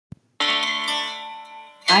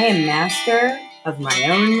I am master of my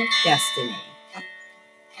own destiny.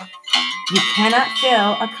 You cannot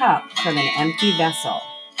fill a cup from an empty vessel.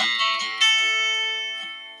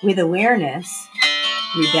 With awareness,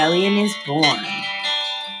 rebellion is born. I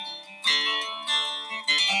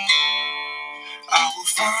will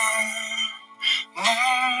find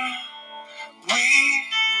my way.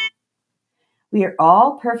 We are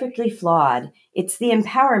all perfectly flawed. It's the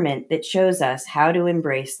empowerment that shows us how to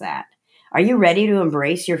embrace that. Are you ready to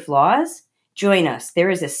embrace your flaws? Join us. There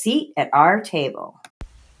is a seat at our table.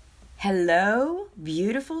 Hello,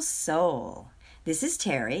 beautiful soul. This is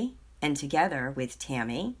Terry, and together with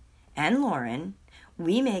Tammy and Lauren,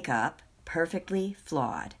 we make up Perfectly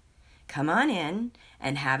Flawed. Come on in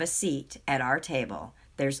and have a seat at our table.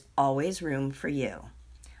 There's always room for you.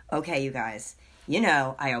 Okay, you guys, you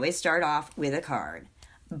know I always start off with a card,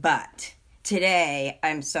 but today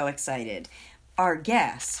I'm so excited. Our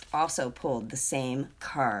guest also pulled the same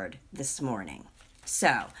card this morning. So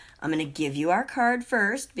I'm going to give you our card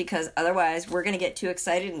first because otherwise we're going to get too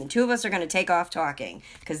excited and the two of us are going to take off talking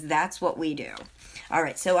because that's what we do. All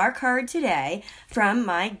right, so our card today from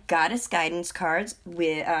my Goddess Guidance cards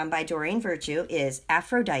by Doreen Virtue is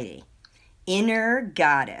Aphrodite, Inner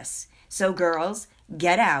Goddess. So girls,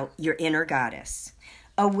 get out your inner goddess.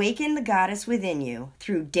 Awaken the goddess within you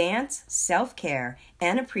through dance, self-care,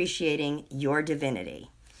 and appreciating your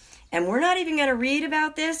divinity. And we're not even going to read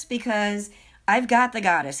about this because I've got the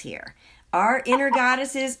goddess here. Our inner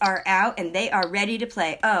goddesses are out and they are ready to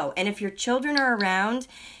play. Oh, and if your children are around,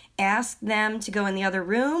 ask them to go in the other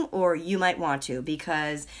room, or you might want to,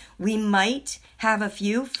 because we might have a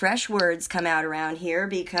few fresh words come out around here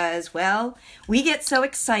because, well, we get so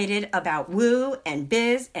excited about woo and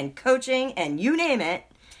biz and coaching and you name it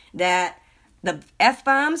that the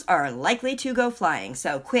F-bombs are likely to go flying.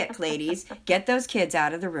 So quick, ladies, get those kids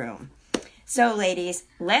out of the room. So, ladies,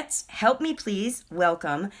 let's help me please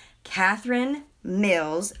welcome Catherine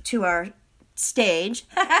Mills to our stage.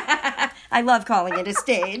 I love calling it a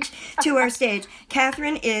stage. To our stage.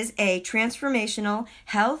 Catherine is a transformational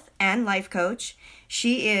health and life coach.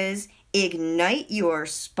 She is Ignite Your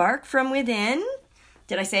Spark from Within.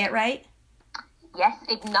 Did I say it right? Yes,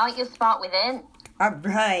 Ignite Your Spark Within. All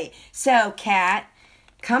right. So, Kat,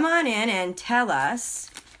 come on in and tell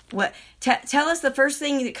us tell us the first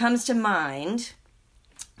thing that comes to mind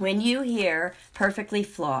when you hear Perfectly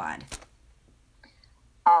Flawed.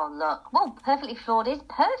 Oh, look. Well, Perfectly Flawed is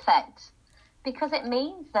perfect because it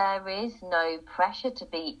means there is no pressure to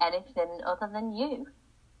be anything other than you.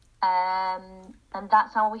 And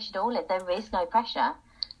that's how we should all live. There is no pressure.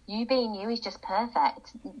 You being you is just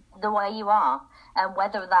perfect the way you are. And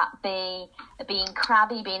whether that be being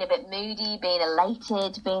crabby, being a bit moody, being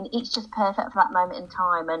elated, it's just perfect for that moment in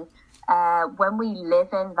time. And when we live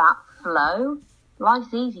in that flow,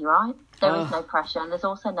 life's easy, right? There is no pressure and there's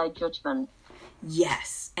also no judgment.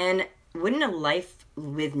 Yes, and wouldn't a life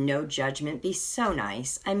with no judgment be so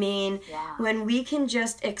nice? I mean, when we can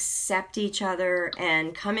just accept each other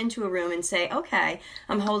and come into a room and say, okay,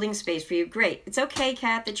 I'm holding space for you. Great. It's okay,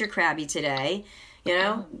 Kat, that you're crabby today. You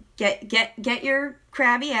know, get your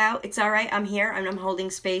crabby out. It's all right. I'm here and I'm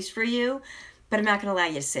holding space for you, but I'm not going to allow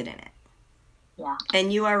you to sit in it. Yeah.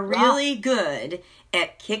 And you are really good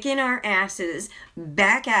at kicking our asses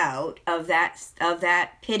back out of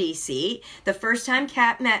that pity seat. The first time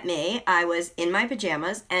Kat met me, I was in my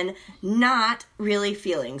pajamas and not really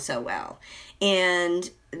feeling so well.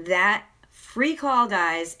 And that free call,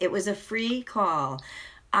 guys, it was a free call.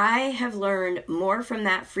 I have learned more from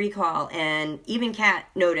that free call, and even Kat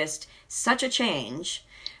noticed such a change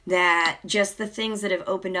that just the things that have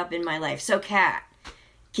opened up in my life. So Kat,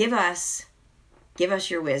 give us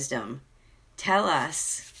your wisdom. Tell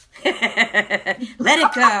us. Let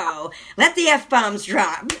it go. Let the F-bombs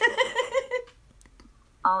drop.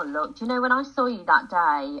 Oh, look, do you know when I saw you that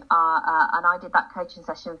day and I did that coaching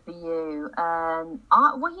session for you, at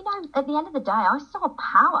the end of the day, I saw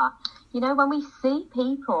power. You know, when we see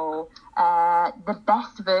people the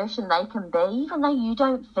best version they can be, even though you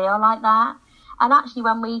don't feel like that. And actually,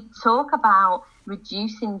 when we talk about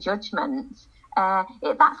reducing judgment,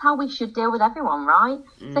 that's how we should deal with everyone, right?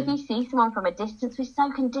 So if you see someone from a distance, we're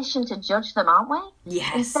so conditioned to judge them, aren't we?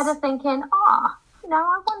 Yes. Instead of thinking, I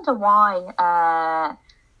wonder why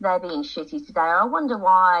they're being shitty today, or I wonder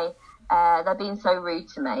why they're being so rude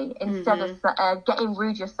to me, instead of getting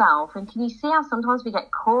rude yourself. And can you see how sometimes we get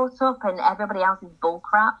caught up in everybody else's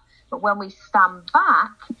bullcrap? But when we stand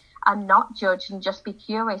back and not judge and just be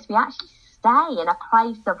curious, we actually stay in a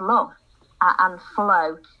place of love and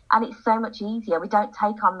flow. And it's so much easier. We don't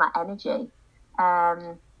take on that energy.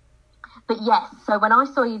 But yes, so when I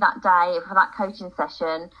saw you that day for that coaching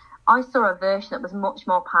session, I saw a version that was much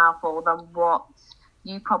more powerful than what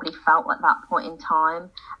you probably felt at that point in time.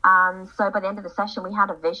 And so by the end of the session, we had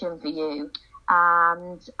a vision for you.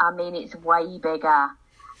 And I mean, it's way bigger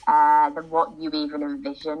than what you even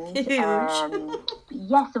envisioned. Huge.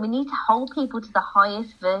 Yes, so we need to hold people to the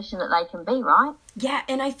highest version that they can be, right? Yeah,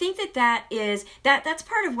 and I think that's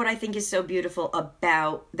part of what I think is so beautiful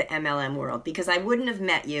about the MLM world, because I wouldn't have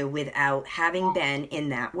met you without having been in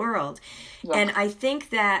that world. Yes. And I think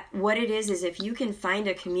that what it is if you can find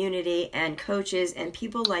a community and coaches and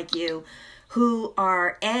people like you who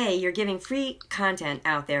are, A, you're giving free content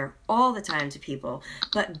out there all the time to people,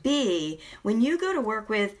 but B, when you go to work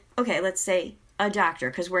with, okay, let's say a doctor,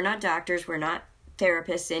 because we're not doctors, we're not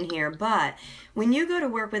therapists in here, but when you go to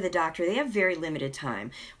work with a doctor, they have very limited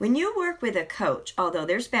time. When you work with a coach, although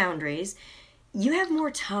there's boundaries, you have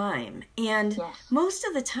more time. And yes. Most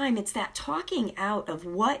of the time, it's that talking out of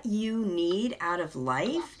what you need out of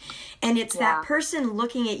life. And it's that person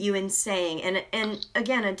looking at you and saying, and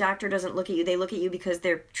again, a doctor doesn't look at you. They look at you because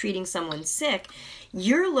they're treating someone sick.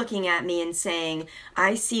 You're looking at me and saying,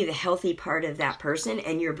 I see the healthy part of that person,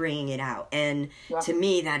 and you're bringing it out. And to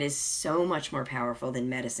me, that is so much more powerful than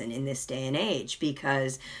medicine in this day and age,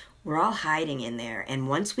 because we're all hiding in there. And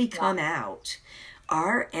once we come out,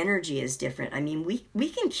 our energy is different. I mean, we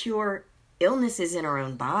can cure illnesses in our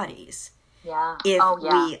own bodies. Yeah.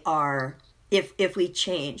 If we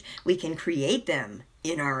change, we can create them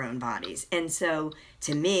in our own bodies. And so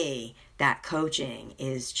to me, that coaching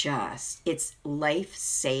is it's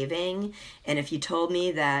life-saving. And if you told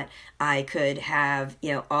me that I could have,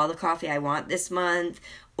 all the coffee I want this month,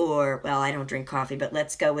 or, well, I don't drink coffee, but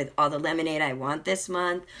let's go with all the lemonade I want this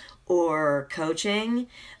month, or coaching,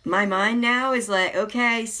 my mind now is like,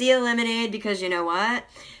 okay, see you, lemonade, because you know what?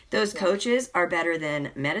 Those coaches are better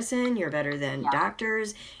than medicine. You're better than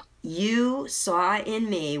doctors. You saw in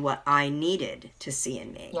me what I needed to see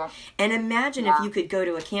in me. Yes. And imagine if you could go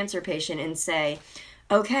to a cancer patient and say,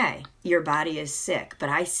 okay, your body is sick, but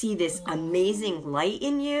I see this amazing light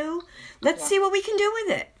in you. Let's see what we can do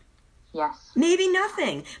with it. Yes. Maybe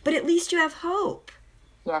nothing, but at least you have hope.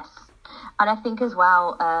 Yes. And I think as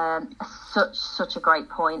well, such a great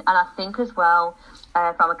point. And I think as well,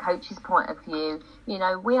 from a coach's point of view,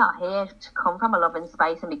 we are here to come from a loving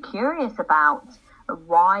space and be curious about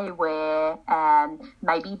why we're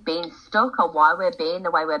maybe being stuck or why we're being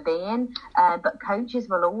the way we're being. But coaches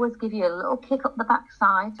will always give you a little kick up the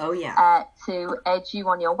backside to edge you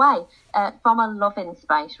on your way from a loving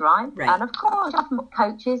space, right? And of course, you have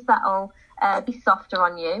coaches that'll be softer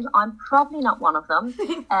on you. I'm probably not one of them.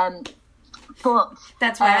 But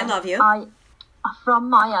that's why I love you. From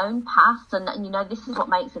my own past, and this is what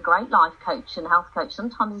makes a great life coach and health coach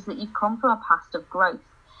sometimes, is that you've come from a past of growth.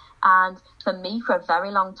 And for me, for a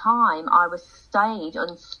very long time, I was stayed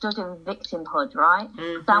and stood in victimhood, right?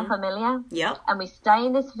 Mm-hmm. Sound familiar? Yep. And we stay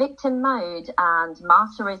in this victim mode and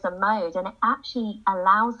martyrism mode, and it actually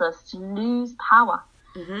allows us to lose power.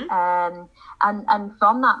 Mm-hmm. And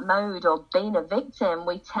from that mode of being a victim,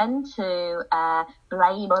 we tend to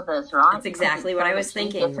blame others, right? That's exactly what I was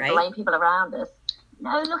thinking, right? Blame people around us.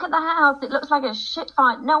 No, look at the house. It looks like a shit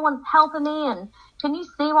fight. No one's helping me. And can you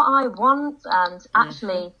see what I want? And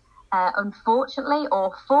actually, unfortunately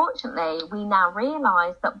or fortunately, we now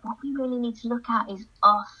realise that what we really need to look at is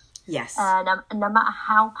us. Yes. No matter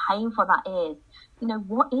how painful that is,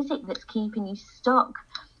 what is it that's keeping you stuck?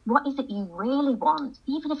 What is it you really want?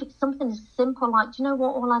 Even if it's something as simple like, do you know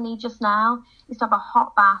what, all I need just now is to have a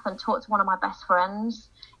hot bath and talk to one of my best friends.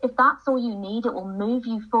 If that's all you need, it will move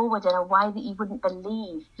you forward in a way that you wouldn't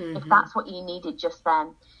believe if that's what you needed just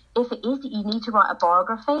then. If it is that you need to write a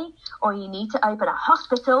biography or you need to open a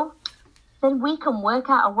hospital, then we can work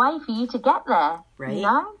out a way for you to get there, right?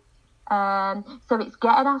 So it's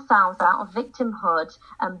getting ourselves out of victimhood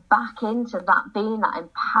and back into that being that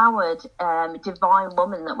empowered divine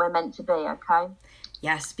woman that we're meant to be, okay?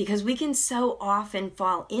 Yes, because we can so often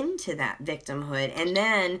fall into that victimhood. And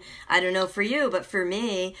then, I don't know for you, but for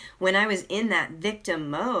me, when I was in that victim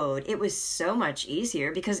mode, it was so much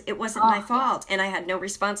easier because it wasn't my fault and I had no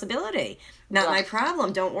responsibility. Not my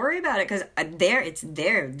problem. Don't worry about it because it's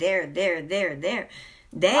there. They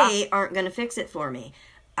aren't going to fix it for me.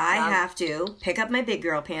 I have to pick up my big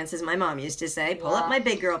girl pants, as my mom used to say, pull up my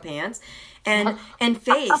big girl pants and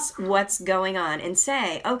face what's going on and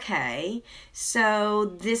say, okay, so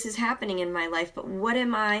this is happening in my life, but what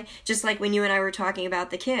am I, just like when you and I were talking about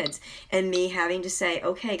the kids and me having to say,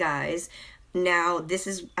 okay, guys, now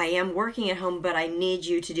I am working at home, but I need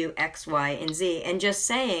you to do X, Y, and Z. And just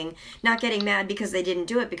saying, not getting mad because they didn't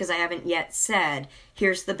do it, because I haven't yet said,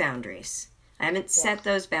 here's the boundaries. I haven't set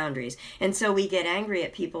those boundaries. And so we get angry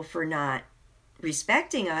at people for not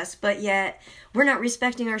respecting us, but yet we're not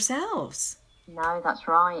respecting ourselves. No, that's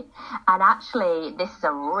right. And actually, this is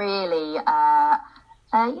a really,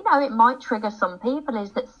 it might trigger some people,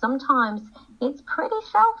 is that sometimes it's pretty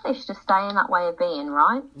selfish to stay in that way of being,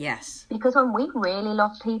 right? Yes. Because when we really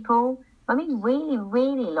love people, when we really,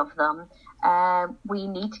 really love them, we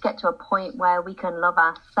need to get to a point where we can love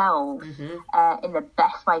ourselves in the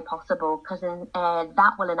best way possible, because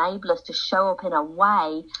that will enable us to show up in a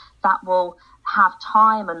way that will have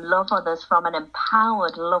time and love others from an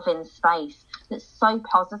empowered, loving space that's so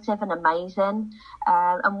positive and amazing.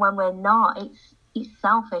 And when we're not, it's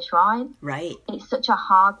selfish, right? Right. It's such a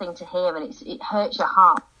hard thing to hear, and it hurts your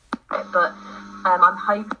heart. But I'm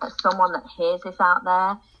hoping that someone that hears this out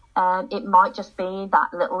there, it might just be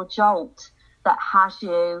that little jolt that has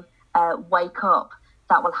you wake up,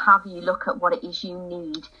 that will have you look at what it is you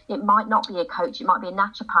need. It might not be a coach. It might be a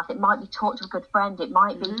naturopath. It might be talk to a good friend. It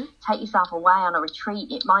might be take yourself away on a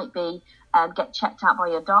retreat. It might be get checked out by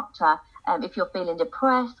your doctor. If you're feeling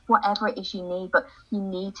depressed, whatever it is you need, but you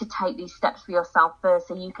need to take these steps for yourself first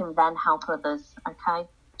so you can then help others, okay?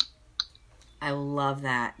 I love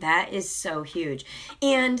that. That is so huge.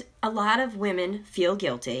 And a lot of women feel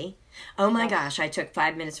guilty. Oh my gosh, I took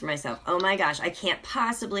 5 minutes for myself. Oh my gosh, I can't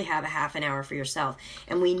possibly have a half an hour for yourself.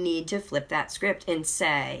 And we need to flip that script and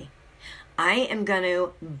say, I am going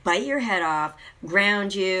to bite your head off,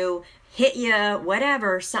 ground you, hit you,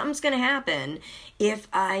 whatever. Something's going to happen if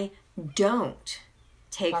I don't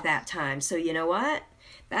take that time. So you know what?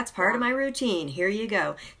 That's part of my routine. Here you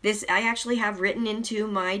go. This I actually have written into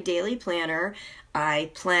my daily planner.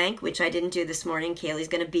 I plank, which I didn't do this morning. Kaylee's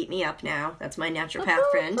going to beat me up now. That's my naturopath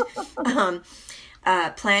friend.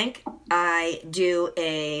 Plank. I do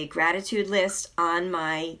a gratitude list on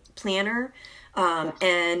my planner.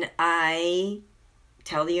 And I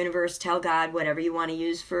tell the universe, tell God, whatever you want to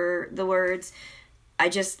use for the words. I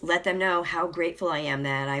just let them know how grateful I am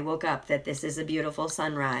that I woke up, that this is a beautiful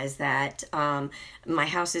sunrise, that my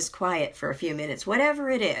house is quiet for a few minutes, whatever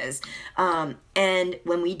it is. And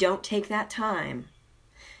when we don't take that time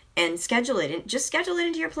and schedule it, and just schedule it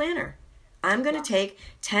into your planner. I'm going to take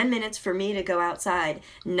 10 minutes for me to go outside,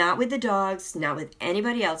 not with the dogs, not with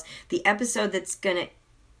anybody else. The episode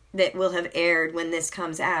that will have aired when this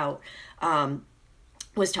comes out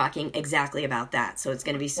was talking exactly about that. So it's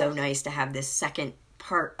going to be so nice to have this second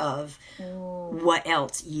part of what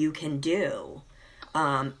else you can do.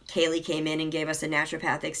 Kaylee came in and gave us a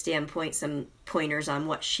naturopathic standpoint, some pointers on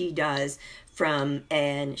what she does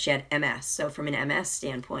and she had MS, so from an MS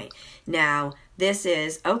standpoint. Now, this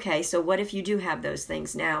is, okay, so what if you do have those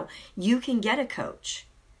things? Now, you can get a coach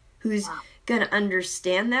who's going to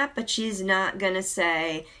understand that, but she's not going to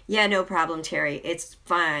say, yeah, no problem, Terry, it's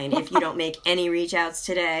fine if you don't make any reach outs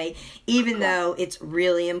today, even though it's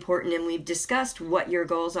really important and we've discussed what your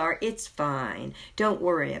goals are. It's fine. Don't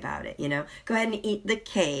worry about it, Go ahead and eat the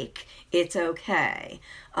cake. It's okay.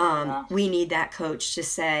 We need that coach to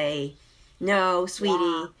say, no,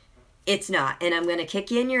 sweetie, it's not. And I'm going to kick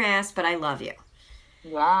you in your ass, but I love you.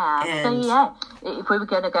 Yeah. If we were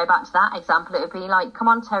going to go back to that example, it would be like, come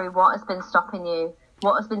on, Terry, what has been stopping you?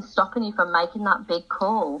 What has been stopping you from making that big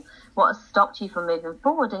call? What has stopped you from moving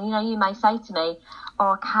forward? And, you may say to me,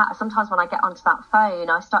 oh, Kat, sometimes when I get onto that phone,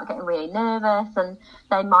 I start getting really nervous, and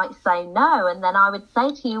they might say no. And then I would say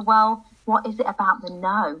to you, well, what is it about the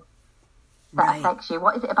no that affects you?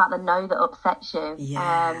 What is it about the no that upsets you?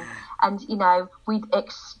 Yeah. And, we'd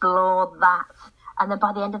explore that. And then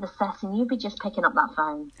by the end of the session, you'd be just picking up that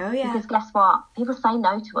phone. Oh, yeah. Because guess what? People say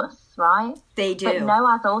no to us, right? They do. But no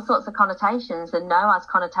has all sorts of connotations. And no has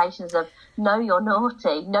connotations of, no, you're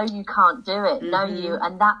naughty. No, you can't do it. No, you.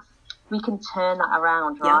 And we can turn that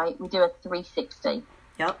around, right? We do a 360.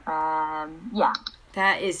 Yep. Yeah.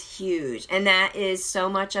 That is huge. And that is so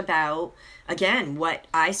much about, again, what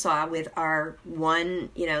I saw with our one,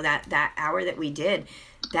 that hour that we did.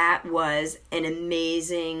 That was an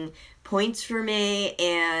amazing points for me,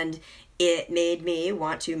 and it made me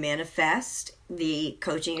want to manifest the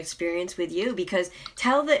coaching experience with you, because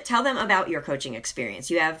tell them about your coaching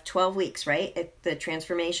experience. You have 12 weeks, right, at the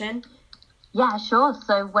transformation? Yeah, sure.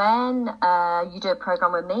 So when you do a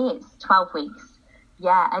program with me, it's 12 weeks.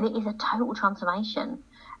 Yeah, and it is a total transformation.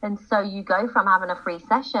 And so you go from having a free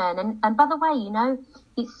session, and by the way,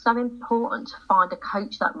 it's so important to find a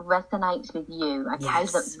coach that resonates with you, okay,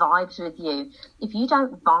 that vibes with you. If you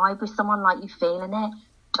don't vibe with someone like you feeling it,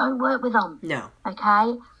 don't work with them. No.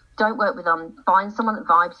 Okay? don't work with them. Find someone that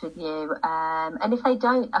vibes with you. And if they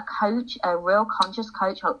don't, a coach, a real conscious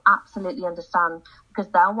coach will absolutely understand,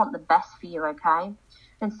 because they'll want the best for you, okay?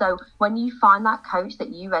 And so when you find that coach that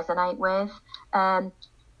you resonate with,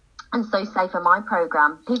 and so say for my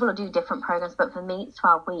program, people will do different programs, but for me it's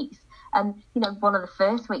 12 weeks. And, you know, one of the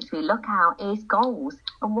first weeks we look at is goals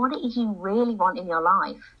and what it is you really want in your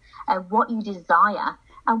life and what you desire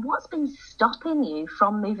and what's been stopping you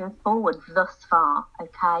from moving forward thus far,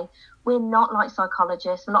 okay? We're not like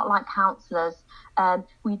psychologists, we're not like counsellors.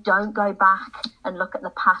 We don't go back and look at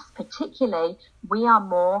the past particularly. We are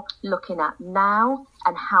more looking at now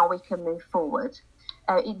and how we can move forward.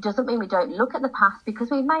 It doesn't mean we don't look at the past,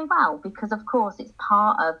 because we may well, because of course it's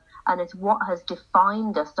part of and it's what has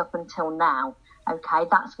defined us up until now, okay?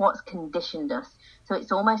 That's what's conditioned us. So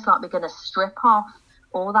it's almost like we're going to strip off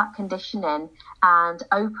all that conditioning and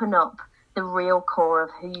open up the real core of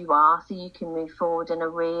who you are, so you can move forward in a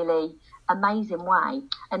really amazing way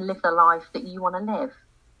and live the life that you want to live.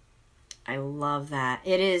 I love that.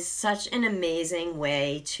 It is such an amazing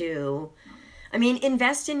way to, I mean,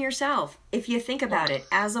 invest in yourself. If you think about it,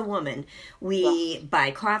 as a woman, we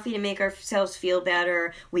buy coffee to make ourselves feel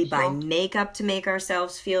better. We buy makeup to make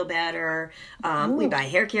ourselves feel better. We buy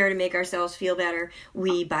hair care to make ourselves feel better.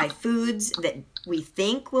 We buy foods that we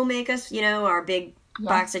think will make us, you know, our big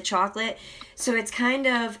box of chocolate. So it's kind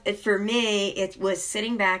of, for me, it was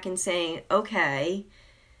sitting back and saying, okay,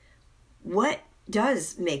 what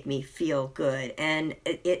does make me feel good? And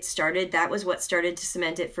it started, that was what started to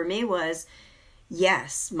cement it for me was,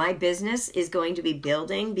 yes, my business is going to be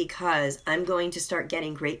building because I'm going to start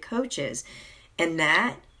getting great coaches. And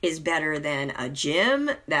that is better than a gym.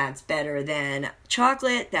 That's better than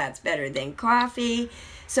chocolate. That's better than coffee.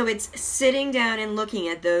 So it's sitting down and looking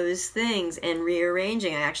at those things and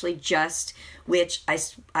rearranging. I actually just, which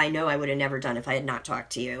I know I would have never done if I had not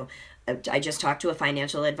talked to you. I just talked to a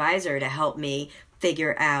financial advisor to help me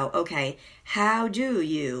figure out, okay, how do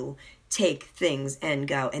you take things and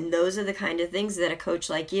go? And those are the kind of things that a coach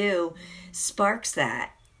like you sparks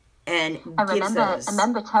that and gives those. I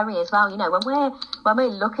remember, Terry, as well, you know, when we're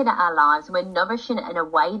looking at our lives and we're nourishing it in a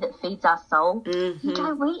way that feeds our soul, you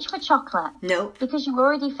don't reach for chocolate. Nope. Because you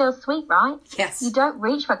already feel sweet, right? Yes. You don't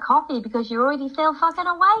reach for coffee because you already feel fucking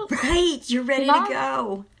awake. Right. You're ready to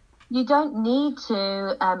go. You don't need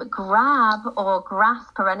to grab or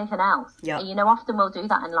grasp for anything else. Yep. You know, often we'll do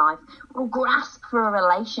that in life. We'll grasp for a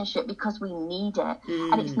relationship because we need it.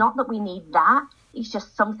 And it's not that we need that. It's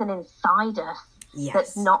just something inside us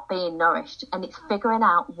that's not being nourished. And it's figuring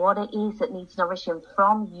out what it is that needs nourishing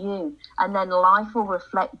from you. And then life will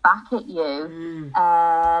reflect back at you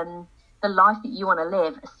the life that you want to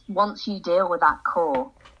live once you deal with that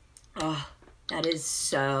core. Oh, that is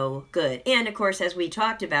so good. And of course, as we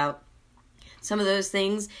talked about, some of those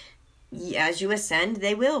things, as you ascend,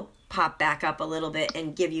 they will pop back up a little bit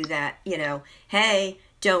and give you that, you know, hey,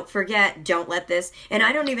 don't forget, don't let this. And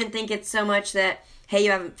I don't even think it's so much that, hey,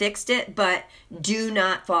 you haven't fixed it, but do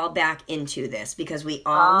not fall back into this, because we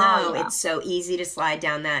all know it's so easy to slide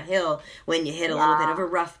down that hill when you hit a little bit of a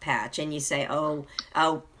rough patch and you say, oh,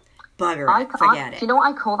 bugger it, forget it. Do you know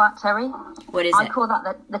what I call that, Terry? What is it? I call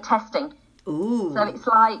that the testing. Ooh. So it's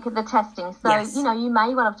like the testing. So, you know, you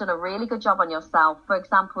may well have done a really good job on yourself. For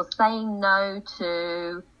example, saying no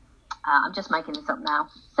to, I'm just making this up now.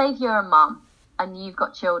 Say if you're a mum and you've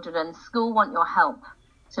got children and school want your help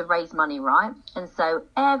to raise money, right? And so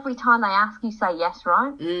every time they ask, you say yes,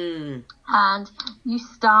 right? And you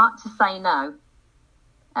start to say no.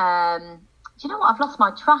 Do you know what? I've lost my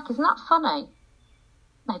track. Isn't that funny?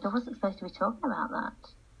 Maybe I wasn't supposed to be talking about that.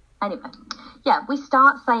 Anyway, yeah, we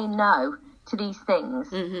start saying no to these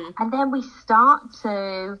things, and then we start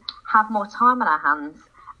to have more time on our hands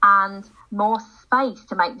and more space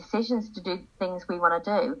to make decisions to do things we want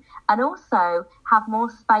to do, and also have more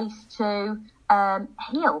space to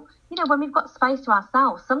heal. You know, when we've got space to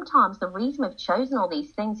ourselves, sometimes the reason we've chosen all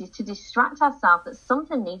these things is to distract ourselves that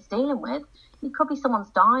something needs dealing with. It could be someone's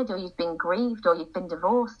died, or you've been grieved, or you've been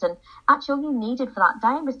divorced, and actually all you needed for that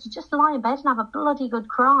day was to just lie in bed and have a bloody good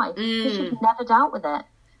cry because you've never dealt with it.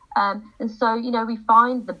 And so, you know, we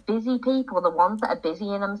find the busy people, the ones that are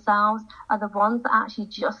busy in themselves, are the ones that actually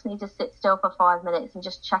just need to sit still for 5 minutes and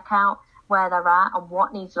just check out where they're at and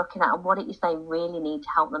what needs looking at and what it is they really need to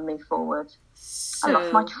help them move forward. So I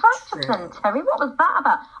lost my track then, Terry. What was that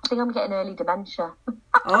about? I think I'm getting early dementia.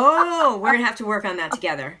 Oh, we're going to have to work on that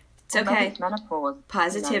together. It's okay. It's menopause.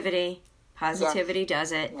 Positivity. Positivity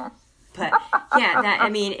does it. Yes. But yeah, that, I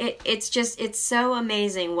mean, it's just, it's so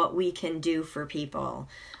amazing what we can do for people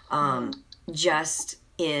just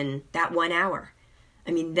in that 1 hour.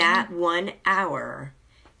 I mean, that 1 hour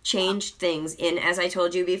changed things as I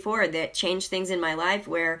told you before, that changed things in my life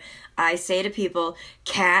where I say to people,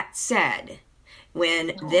 Kat said,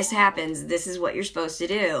 when this happens, this is what you're supposed to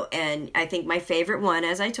do. And I think my favorite one,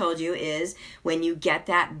 as I told you, is when you get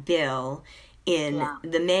that bill in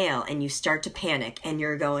the mail and you start to panic and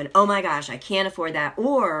you're going, oh my gosh, I can't afford that.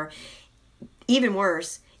 Or even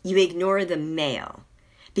worse, you ignore the mail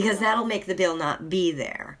because that'll make the bill not be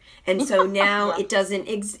there. And so now it doesn't,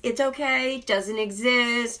 it's okay, it doesn't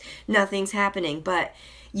exist, nothing's happening. But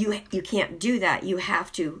you can't do that. You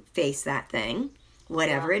have to face that thing,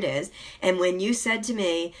 whatever it is. And when you said to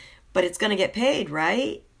me, but it's going to get paid,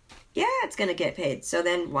 right? Yeah, it's going to get paid. So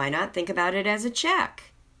then why not think about it as a check?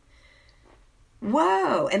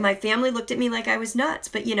 Whoa. And my family looked at me like I was nuts.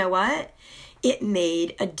 But you know what? It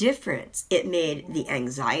made a difference. It made the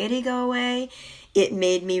anxiety go away. It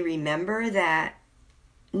made me remember that,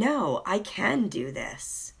 no, I can do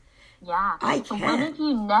this. Yeah. I can. When have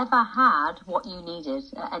you never had what you needed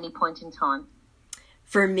at any point in time?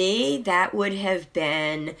 For me, that would have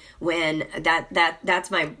been when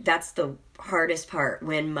that's the hardest part,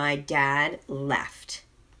 when my dad left.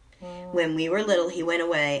 When we were little, he went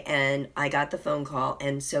away and I got the phone call.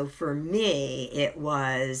 And so for me, it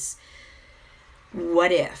was,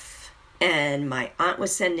 what if? And my aunt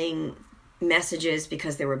was sending messages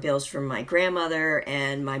because there were bills from my grandmother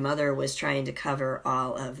and my mother was trying to cover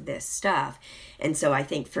all of this stuff. And so I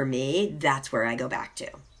think for me, that's where I go back to.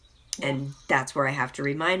 And that's where I have to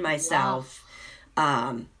remind myself,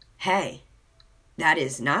 hey, that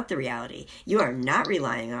is not the reality. You are not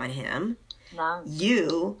relying on him. No.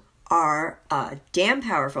 You are a damn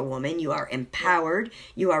powerful woman. You are empowered.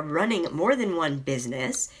 You are running more than one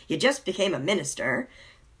business. You just became a minister.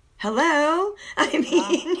 Hello? I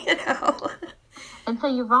mean, you know. And so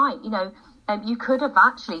you're right, you know, you could have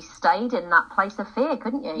actually stayed in that place of fear,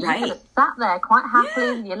 couldn't you? You could have sat there quite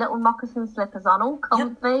happily with your little moccasin slippers on, all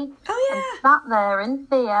comfy, and sat there in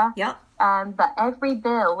fear that every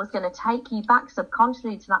bill was going to take you back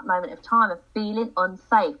subconsciously to that moment of time of feeling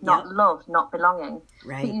unsafe, not loved, not belonging.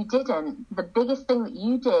 Right. But you didn't. The biggest thing that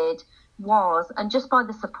you did was, and just by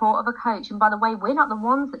the support of a coach, and by the way, we're not the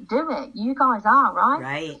ones that do it. You guys are, right?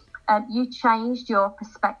 Right. You changed your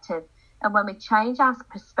perspective. And when we change our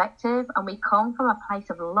perspective and we come from a place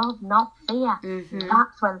of love, not fear,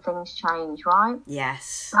 that's when things change, right?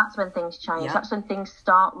 Yes. That's when things change. That's when things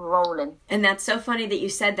start rolling. And that's so funny that you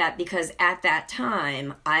said that, because at that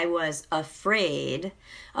time, I was afraid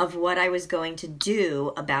of what I was going to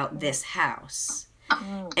do about this house.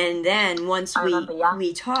 And then once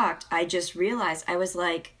we talked, I just realized, I was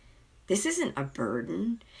like, this isn't a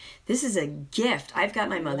burden. This is a gift. I've got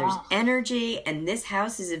my mother's energy, and this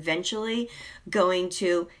house is eventually going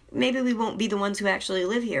to, maybe we won't be the ones who actually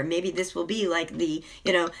live here. Maybe this will be like the,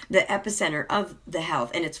 you know, the epicenter of the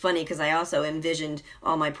health. And it's funny because I also envisioned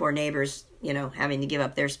all my poor neighbors, you know, having to give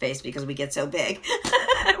up their space because we get so big.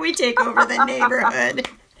 We take over the neighborhood.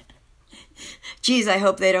 Geez, I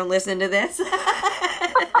hope they don't listen to this.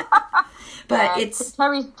 But it's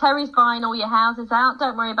Terry's buying all your houses out.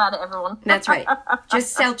 Don't worry about it, everyone. That's right.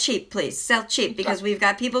 Just sell cheap, please. Sell cheap, because we've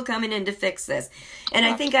got people coming in to fix this. And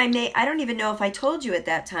I think I don't even know if I told you at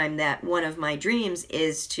that time that one of my dreams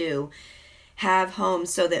is to have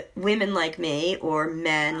homes so that women like me or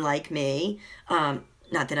men like me, not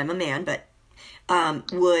that I'm a man, but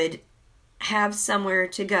would have somewhere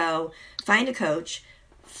to go, find a coach,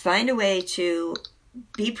 find a way to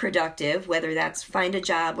be productive, whether that's find a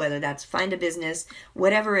job, whether that's find a business,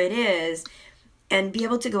 whatever it is, and be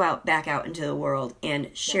able to go back out into the world and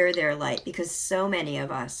share their light, because so many of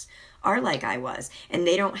us are like I was, and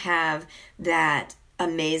they don't have that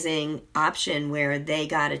amazing option where they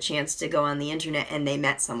got a chance to go on the internet and they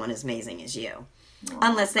met someone as amazing as you.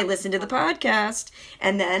 Unless they listen to the podcast,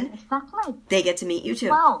 and then they get to meet you too.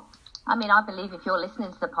 Well, I mean, I believe if you're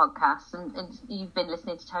listening to the podcast and you've been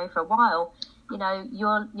listening to Terry for a while, you know,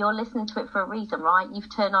 you're listening to it for a reason, right?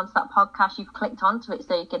 You've turned on to that podcast, you've clicked onto it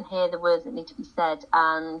so you can hear the words that need to be said.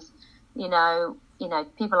 And, you know,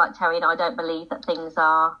 people like Terry and I don't believe that things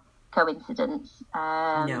are coincidence.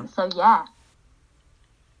 No. So, yeah,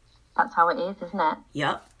 that's how it is, isn't it?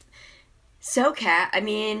 Yep. So, Kat, I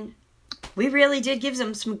mean, we really did give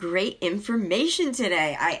them some great information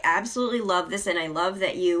today. I absolutely love this, and I love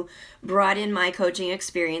that you brought in my coaching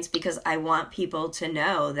experience, because I want people to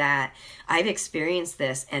know that I've experienced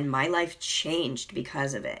this and my life changed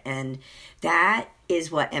because of it. And that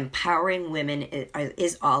is what empowering women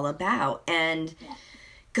is all about. And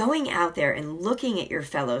going out there and looking at your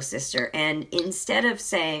fellow sister, and instead of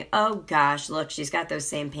saying, oh gosh, look, she's got those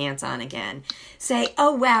same pants on again, say,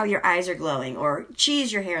 oh wow, your eyes are glowing, or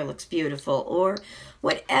geez, your hair looks beautiful, or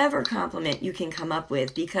whatever compliment you can come up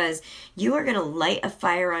with, because you are going to light a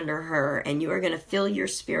fire under her, and you are going to fill your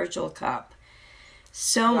spiritual cup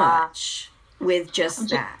so much with just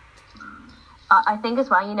that. I think as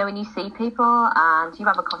well, when you see people and you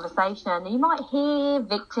have a conversation, you might hear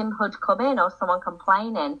victimhood come in or someone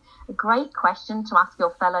complaining. A great question to ask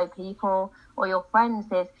your fellow people or your friends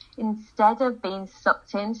is, instead of being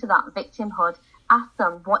sucked into that victimhood, ask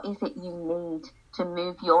them, what is it you need to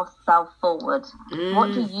move yourself forward?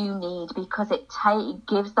 What do you need? Because it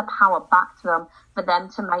gives the power back to them for them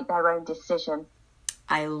to make their own decision.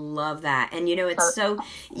 I love that. And it's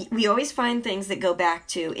we always find things that go back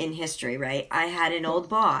to in history, right? I had an old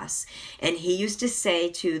boss, and he used to say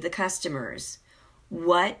to the customers,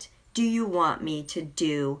 what do you want me to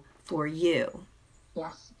do for you?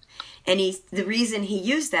 Yes. And the reason he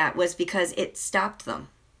used that was because it stopped them.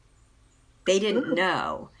 They didn't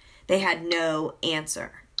know. They had no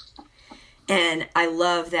answer. And I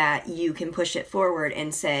love that you can push it forward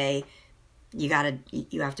and say, you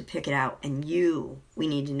have to pick it out, and we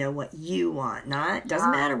need to know what you want.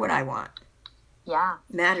 Doesn't matter what I want. Yeah.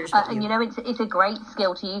 Matters what and it's a great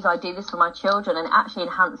skill to use. I do this for my children, and it actually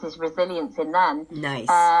enhances resilience in them. Nice.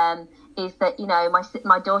 Is that,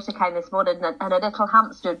 my daughter came this morning, and a little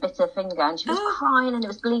hamster had bit her finger, and she was crying, and it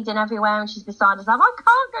was bleeding everywhere, and she's beside us, like, I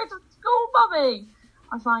can't go to school, Mummy.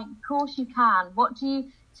 I was like, of course you can.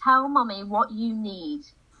 Tell Mummy what you need.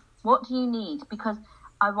 What do you need? Because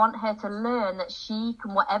I want her to learn that she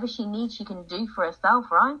can, whatever she needs, she can do for herself,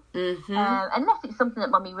 right? Mm-hmm. Unless it's something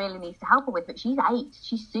that Mummy really needs to help her with, but she's 8.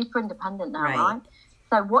 She's super independent now, right?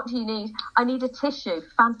 So what do you need? I need a tissue.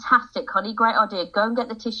 Fantastic, honey. Great idea. Go and get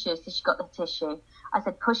the tissue. So she got the tissue. I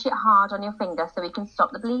said, push it hard on your finger so we can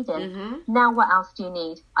stop the bleeding. Mm-hmm. Now what else do you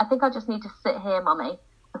need? I think I just need to sit here, Mummy.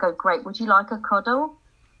 I go, great. Would you like a cuddle?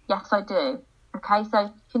 Yes, I do. Okay,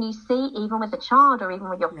 so can you see, even with the child or even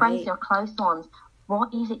with your friends, your close ones,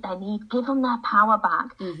 what is it they need? Give them their power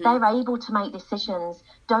back. Mm-hmm. They're able to make decisions.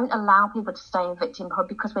 Don't allow people to stay in victimhood,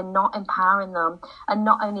 because we're not empowering them. And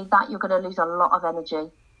not only that, you're going to lose a lot of energy.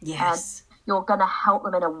 Yes. You're going to help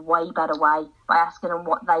them in a way better way by asking them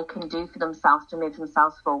what they can do for themselves to move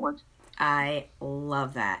themselves forward. I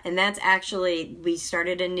love that. And that's actually, we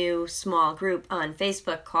started a new small group on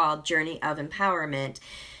Facebook called Journey of Empowerment.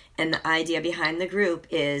 And the idea behind the group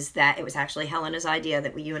is that it was actually Helena's idea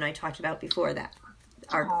that you and I talked about before that.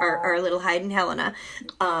 Our little Hyde and Helena.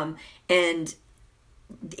 And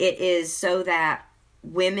it is so that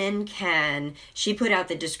women can, she put out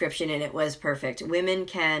the description and it was perfect. Women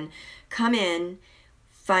can come in,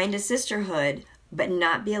 find a sisterhood, but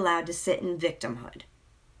not be allowed to sit in victimhood.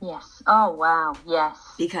 Yes. Oh, wow. Yes.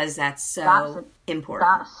 Because that's important.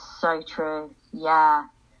 That's so true. Yeah.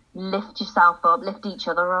 Lift yourself up, lift each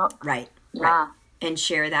other up. Right. Yeah. Right. And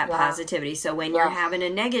share that positivity. So when you're having a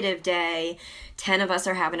negative day, 10 of us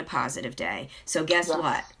are having a positive day. So guess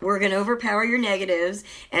what? We're going to overpower your negatives,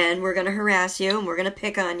 and we're going to harass you, and we're going to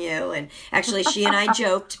pick on you. And actually, she and I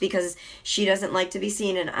joked because she doesn't like to be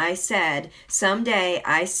seen. And I said, someday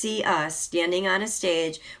I see us standing on a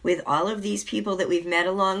stage with all of these people that we've met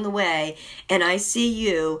along the way, and I see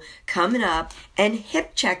you coming up and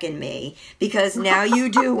hip checking me, because now you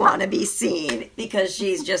do want to be seen, because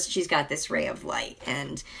she's got this ray of light.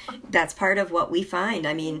 And that's part of what we find.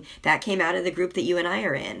 I mean, that came out of the group that you and I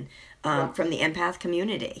are in, from the empath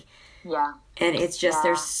community. Yeah. And it's just,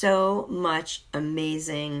 there's so much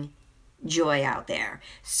amazing joy out there.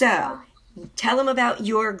 So tell them about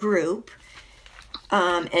your group,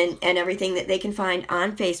 and everything that they can find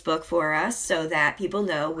on Facebook for us, so that people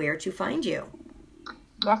know where to find you.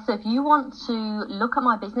 Yes, so if you want to look at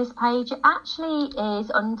my business page, it actually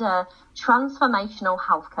is under Transformational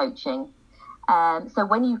Health Coaching. So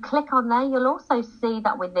when you click on there, you'll also see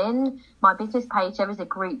that within my business page, there is a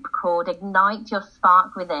group called Ignite Your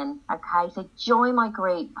Spark Within. Okay, so join my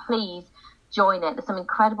group. Please join it. There's some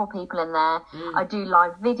incredible people in there. I do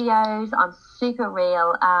live videos. I'm super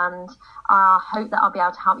real, and I hope that I'll be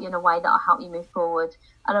able to help you in a way that will help you move forward.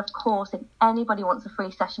 And of course, if anybody wants a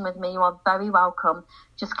free session with me, you are very welcome.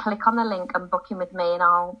 Just click on the link and book in with me, and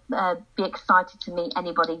I'll be excited to meet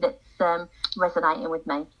anybody that's resonating with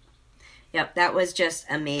me. Yep, that was just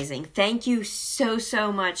amazing. Thank you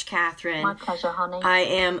so much, Catherine. My pleasure, honey. I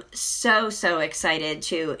am so excited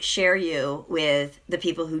to share you with the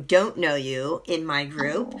people who don't know you in my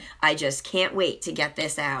group. I just can't wait to get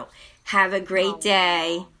this out. Have a great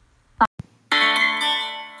day. Bye.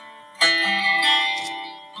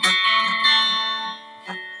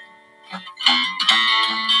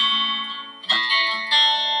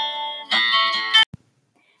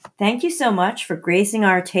 Thank you so much for gracing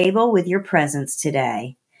our table with your presence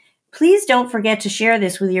today. Please don't forget to share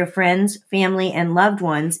this with your friends, family, and loved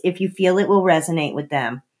ones if you feel it will resonate with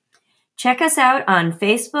them. Check us out on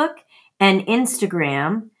Facebook and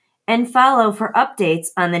Instagram and follow for updates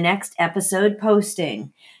on the next episode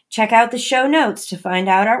posting. Check out the show notes to find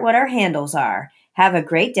out what our handles are. Have a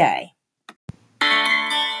great day.